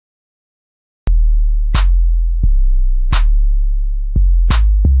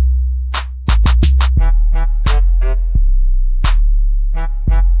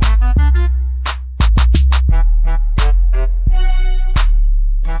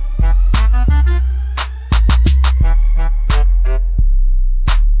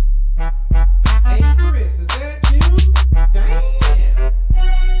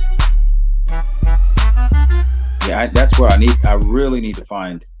we need to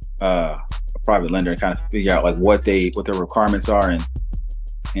find a private lender and kind of figure out like what their requirements are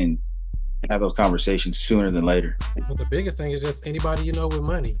and have those conversations sooner than later. But the biggest thing is just anybody you know with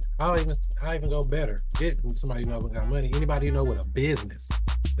money. I'll even go better. Get somebody you know who got money. Anybody you know with a business.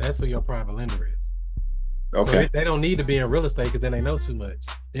 That's who your private lender is. Okay. So they don't need to be in real estate because then they know too much.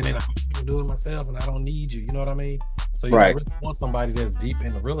 Then they're like, I can do it myself and I don't need you. You know what I mean? So you don't really want somebody that's deep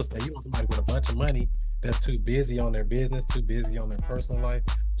into real estate. You want somebody with a bunch of money that's too busy on their business, too busy on their personal life,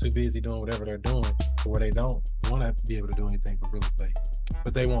 too busy doing whatever they're doing to where they don't want to be able to do anything for real estate.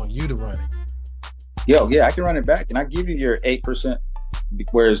 But they want you to run it. Yeah, I can run it back and I give you your 8%,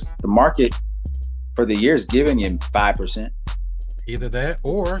 whereas the market for the year is giving you 5%. Either that,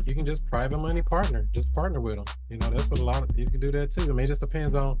 or you can just private money partner. Just partner with them. You know, that's what you can do that too. I mean, it just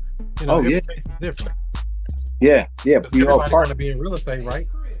depends on, every case is different. Yeah. Everybody want to be in real estate, right?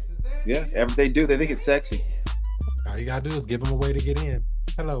 Yeah, they do. They think it's sexy. All you gotta do is give them a way to get in.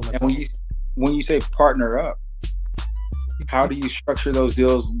 Hello, and when you say partner up, how do you structure those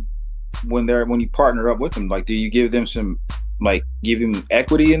deals when you partner up with them? Like, do you give them give them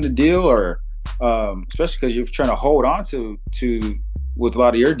equity in the deal, or especially because you're trying to hold on to with a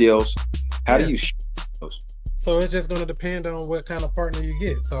lot of your deals, how do you structure those? So it's just going to depend on what kind of partner you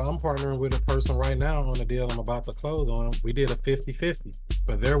get. So I'm partnering with a person right now on a deal I'm about to close on. We did a 50-50,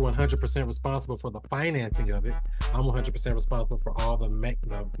 but they're 100% responsible for the financing of it. I'm 100% responsible for all the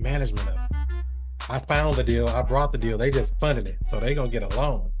management of it. I found the deal. I brought the deal. They just funded it. So they're going to get a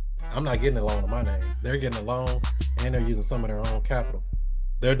loan. I'm not getting a loan in my name. They're getting a loan and they're using some of their own capital.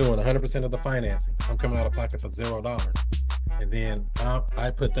 They're doing 100% of the financing. I'm coming out of pocket for $0. And then I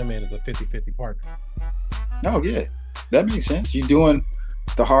put them in as a 50-50 partner. No, yeah, that makes sense. You're doing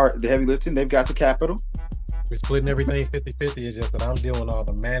the heavy lifting. They've got the capital. We're splitting everything 50-50. It's just that I'm doing all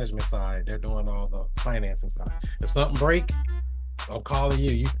the management side. They're doing all the financing side. If something break, I'm calling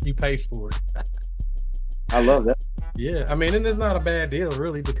you. You pay for it. I love that. Yeah, I mean, and it's not a bad deal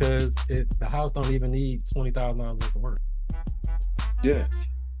really because the house don't even need $20,000 worth of work. Yeah.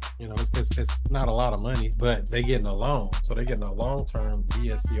 It's not a lot of money, but they getting a loan. So they're getting a long-term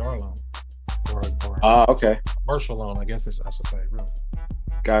DSCR loan or okay. Commercial loan, I guess I should say, really.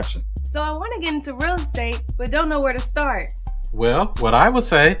 Gotcha. So I want to get into real estate, but don't know where to start. Well, what I would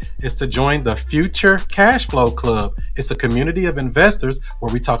say is to join the Future Cash Flow Club. It's a community of investors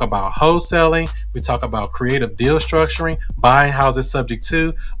where we talk about wholesaling, we talk about creative deal structuring, buying houses subject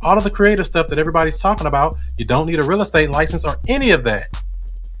to, all of the creative stuff that everybody's talking about. You don't need a real estate license or any of that.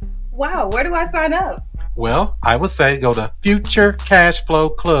 Wow, where do I sign up? Well, I would say go to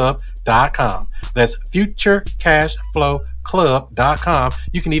futurecashflowclub.com. That's futurecashflowclub.com.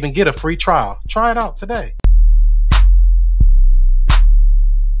 You can even get a free trial. Try it out today.